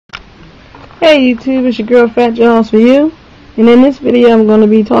Hey YouTube, it's your girl Fat Jaws for you, and in this video I'm going to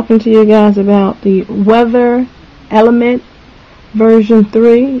be talking to you guys about the weather element version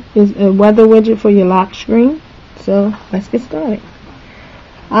 3 is a weather widget for your lock screen. So let's get started.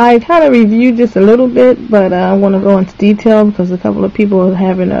 I kind of reviewed this a little bit, but I want to go into detail because a couple of people are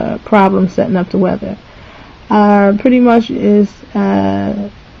having a problem setting up the weather. Pretty much is a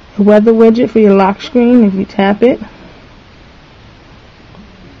weather widget for your lock screen. If you tap it,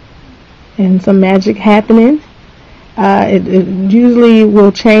 and some magic happening. It usually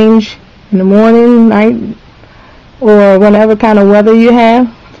will change in the morning, night, or whatever kind of weather you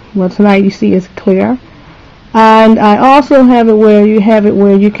have. Well, tonight you see it's clear. And I also have it where you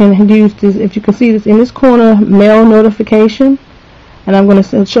can use this. If you can see this in this corner, mail notification, and I'm going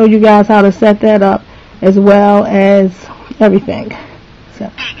to show you guys how to set that up as well as everything.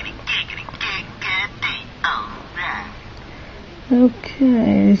 So,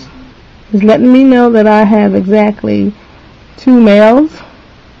 okay. It's letting me know that I have exactly 2 mails.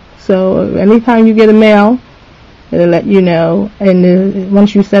 So anytime you get a mail, it'll let you know. And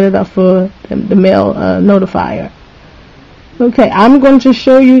once you set it up for the mail notifier. Okay, I'm going to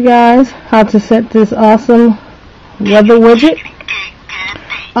show you guys how to set this awesome weather widget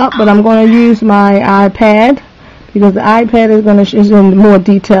up, but I'm going to use my iPad because the iPad is in more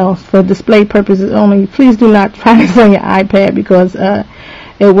details for display purposes only. Please do not try this on your iPad because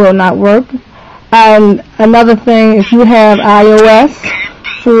it will not work. And another thing, if you have iOS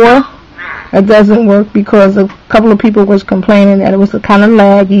 4, it doesn't work because a couple of people was complaining that it was kind of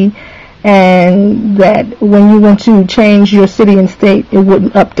laggy and that when you went to change your city and state, it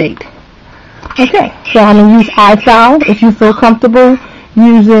wouldn't update. Okay, so I'm going to use iFile. If you feel comfortable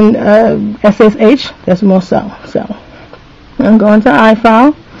using SSH, that's more so. So I'm going to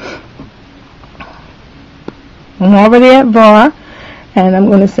iFile. I'm already at VAR. And I'm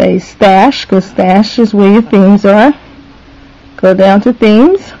going to say stash, because stash is where your themes are. Go down to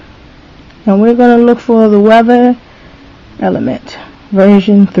themes. And we're going to look for the weather element,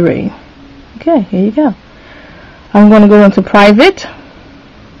 version 3. Okay, here you go. I'm going to go into private.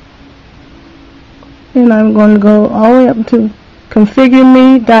 And I'm going to go all the way up to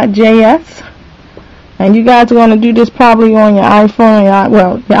configureme.js. And you guys are going to do this probably on your iPhone, your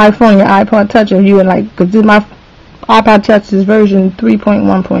iPhone, your iPod Touch, or you would like, because my iPod Touch is version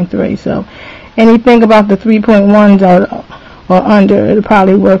 3.1.3, so anything about the 3.1s or under, it'll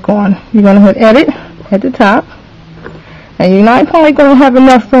probably work on. You're going to hit edit at the top, and you're not probably going to have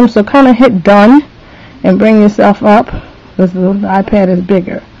enough room, so kind of hit done and bring yourself up because the iPad is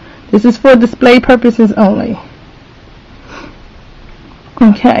bigger. This is for display purposes only.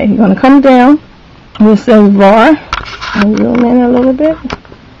 Okay, you're going to come down. It says VAR. I'll zoom in a little bit.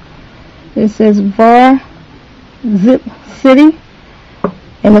 It says VAR zip city.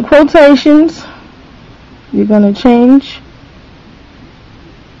 In the quotations, you're going to change.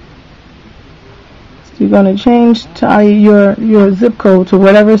 You're going to change to your zip code to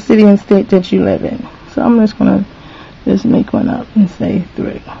whatever city and state that you live in. So I'm just going to make one up and say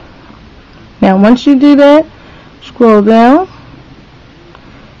 3. Now once you do that, scroll down.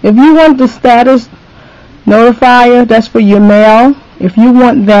 If you want the status notifier, that's for your mail. If you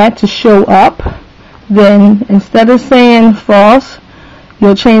want that to show up, then instead of saying false,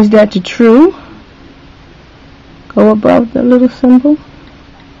 you'll change that to true. Go above the little symbol.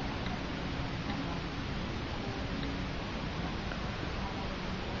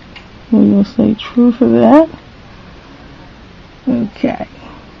 And you'll say true for that. Okay.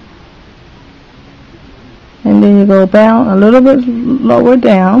 And then you go down a little bit lower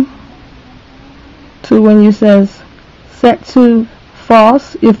down to when you says set to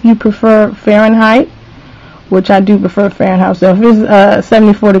false if you prefer Fahrenheit, which I do prefer Fahrenheit. So if it's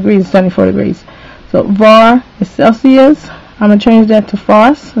 74 degrees, 74 degrees. So VAR is Celsius. I'm going to change that to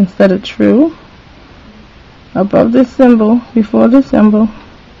false instead of true. Above this symbol, before the symbol.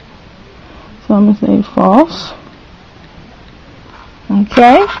 So I'm going to say false.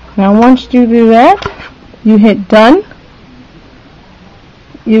 Okay. Now once you do that, you hit done.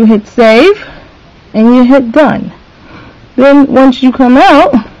 You hit save. And you hit done. Then once you come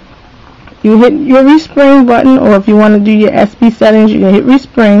out, you hit your respring button, or if you want to do your SB settings, you can hit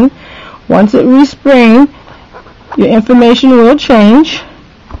respring. Once it respring, your information will change,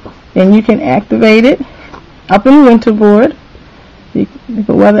 and you can activate it up in Winterboard. You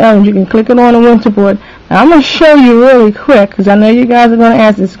can click it on the Winterboard. Now I'm going to show you really quick, because I know you guys are going to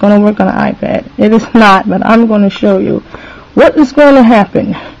ask, it's going to work on an iPad. It is not, but I'm going to show you what is going to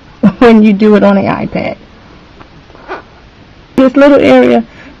happen when you do it on the iPad. This little area,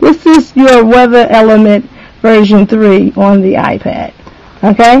 this is your weather element version 3 on the iPad.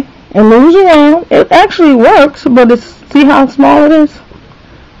 Okay? and moves around. It actually works, but see how small it is?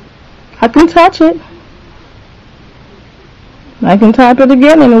 I can touch it. I can type it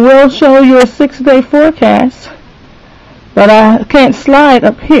again and it will show you a 6-day forecast, but I can't slide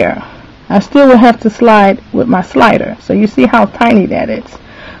up here. I still will have to slide with my slider. So you see how tiny that is.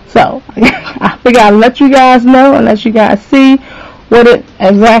 So I figure I'll let you guys know and let you guys see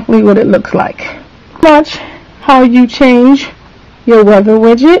exactly what it looks like. Much how you change your weather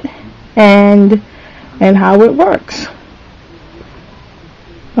widget and how it works.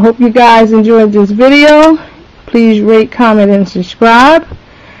 I hope you guys enjoyed this video. Please rate, comment, and subscribe.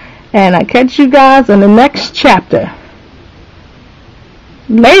 And I catch you guys in the next chapter.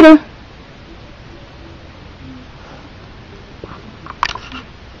 Later.